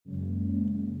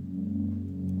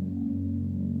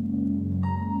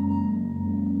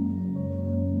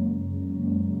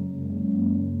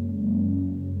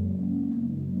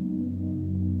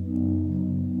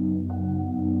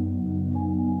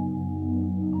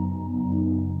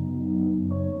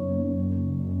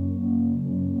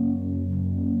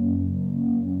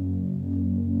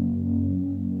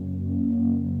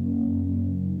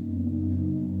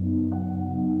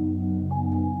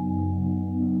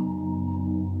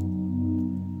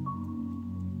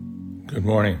Good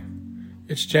morning.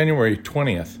 It's January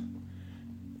 20th,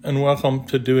 and welcome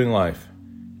to Doing Life,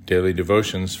 daily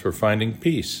devotions for finding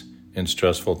peace in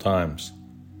stressful times.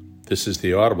 This is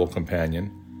the audible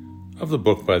companion of the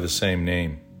book by the same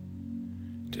name.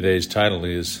 Today's title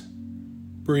is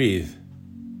Breathe,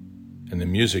 and the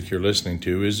music you're listening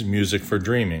to is Music for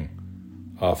Dreaming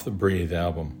off the Breathe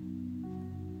album.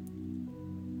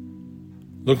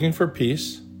 Looking for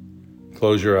peace?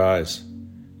 Close your eyes.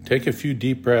 Take a few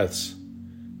deep breaths.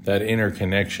 That inner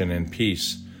connection and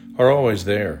peace are always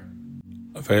there,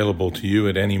 available to you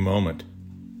at any moment.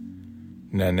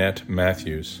 Nanette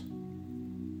Matthews.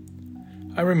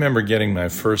 I remember getting my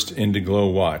first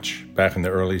Indiglo watch back in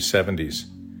the early 70s.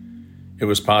 It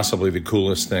was possibly the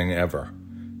coolest thing ever.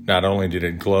 Not only did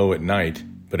it glow at night,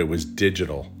 but it was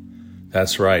digital.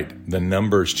 That's right, the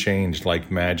numbers changed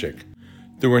like magic.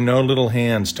 There were no little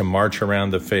hands to march around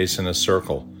the face in a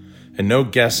circle, and no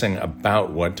guessing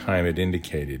about what time it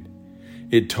indicated.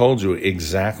 It told you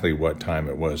exactly what time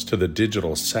it was to the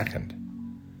digital second.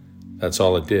 That's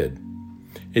all it did.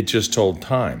 It just told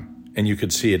time, and you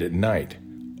could see it at night.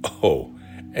 Oh,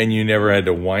 and you never had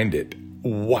to wind it.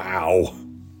 Wow!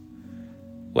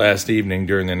 Last evening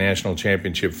during the national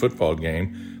championship football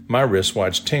game, my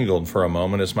wristwatch tingled for a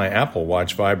moment as my Apple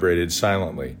Watch vibrated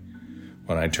silently.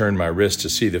 When I turned my wrist to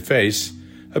see the face,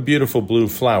 a beautiful blue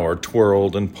flower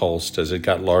twirled and pulsed as it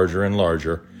got larger and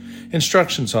larger.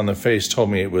 Instructions on the face told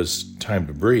me it was time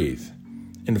to breathe,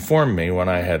 informed me when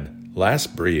I had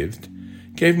last breathed,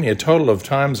 gave me a total of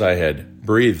times I had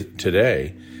breathed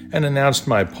today, and announced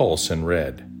my pulse in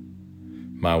red.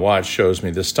 My watch shows me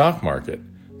the stock market,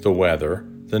 the weather,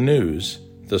 the news,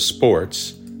 the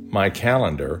sports, my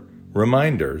calendar,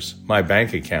 reminders, my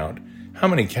bank account, how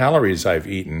many calories I've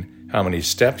eaten, how many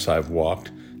steps I've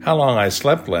walked, how long I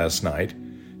slept last night,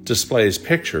 displays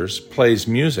pictures, plays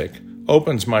music,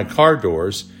 opens my car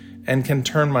doors, and can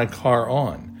turn my car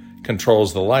on,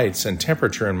 controls the lights and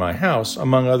temperature in my house,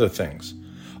 among other things.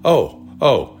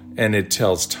 Oh, and it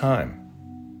tells time.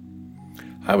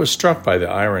 I was struck by the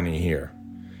irony here.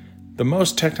 The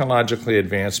most technologically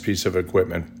advanced piece of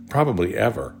equipment probably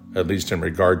ever, at least in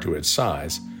regard to its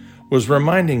size, was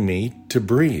reminding me to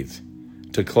breathe,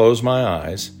 to close my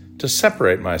eyes, to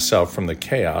separate myself from the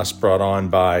chaos brought on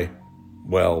by,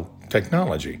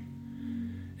 technology.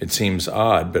 It seems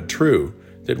odd but true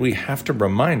that we have to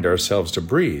remind ourselves to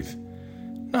breathe.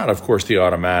 Not, of course, the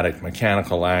automatic,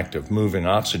 mechanical act of moving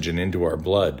oxygen into our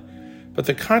blood, but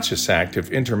the conscious act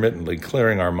of intermittently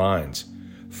clearing our minds,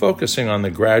 focusing on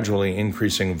the gradually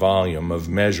increasing volume of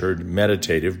measured,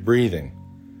 meditative breathing.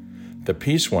 The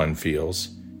peace one feels,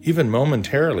 even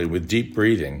momentarily with deep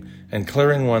breathing and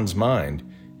clearing one's mind,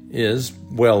 is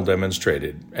well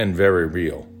demonstrated and very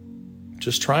real.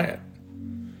 Just try it.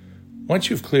 Once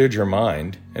you've cleared your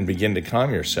mind and begin to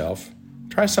calm yourself,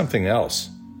 try something else.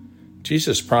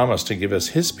 Jesus promised to give us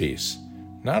his peace,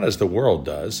 not as the world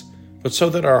does, but so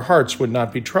that our hearts would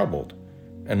not be troubled,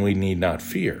 and we need not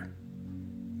fear.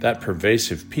 That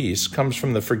pervasive peace comes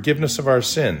from the forgiveness of our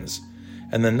sins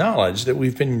and the knowledge that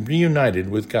we've been reunited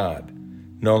with God,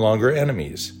 no longer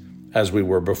enemies, as we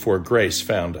were before grace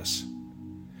found us.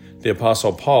 The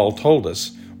Apostle Paul told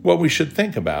us what we should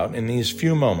think about in these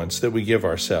few moments that we give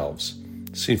ourselves.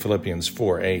 See Philippians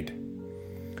 4:8.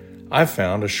 I've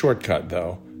found a shortcut,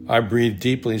 though. I breathe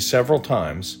deeply several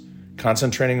times,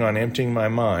 concentrating on emptying my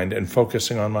mind and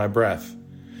focusing on my breath.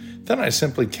 Then I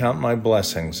simply count my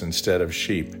blessings instead of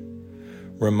sheep,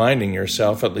 reminding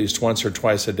yourself at least once or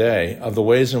twice a day of the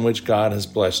ways in which God has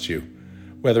blessed you,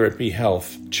 whether it be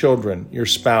health, children, your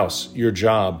spouse, your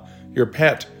job, your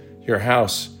pet, your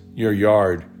house, your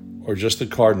yard, or just the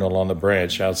cardinal on the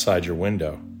branch outside your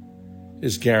window,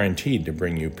 is guaranteed to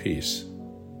bring you peace.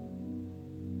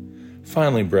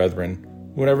 Finally, brethren,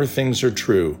 whatever things are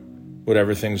true,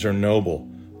 whatever things are noble,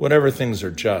 whatever things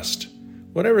are just,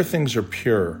 whatever things are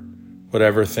pure,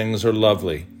 whatever things are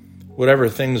lovely, whatever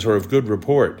things are of good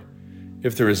report,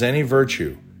 if there is any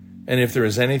virtue, and if there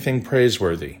is anything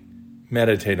praiseworthy,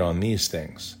 meditate on these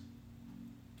things.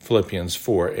 Philippians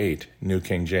 4:8, New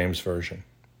King James Version.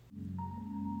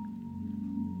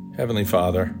 Heavenly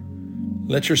Father,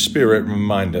 let your Spirit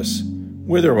remind us,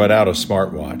 with or without a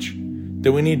smartwatch,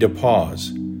 that we need to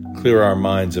pause, clear our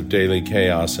minds of daily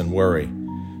chaos and worry,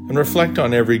 and reflect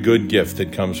on every good gift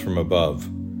that comes from above.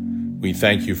 We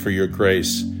thank you for your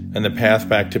grace and the path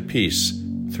back to peace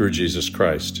through Jesus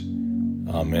Christ.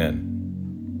 Amen.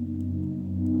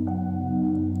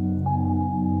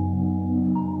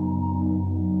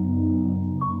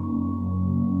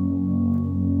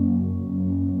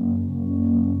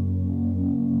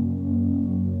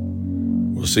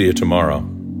 We'll see you tomorrow.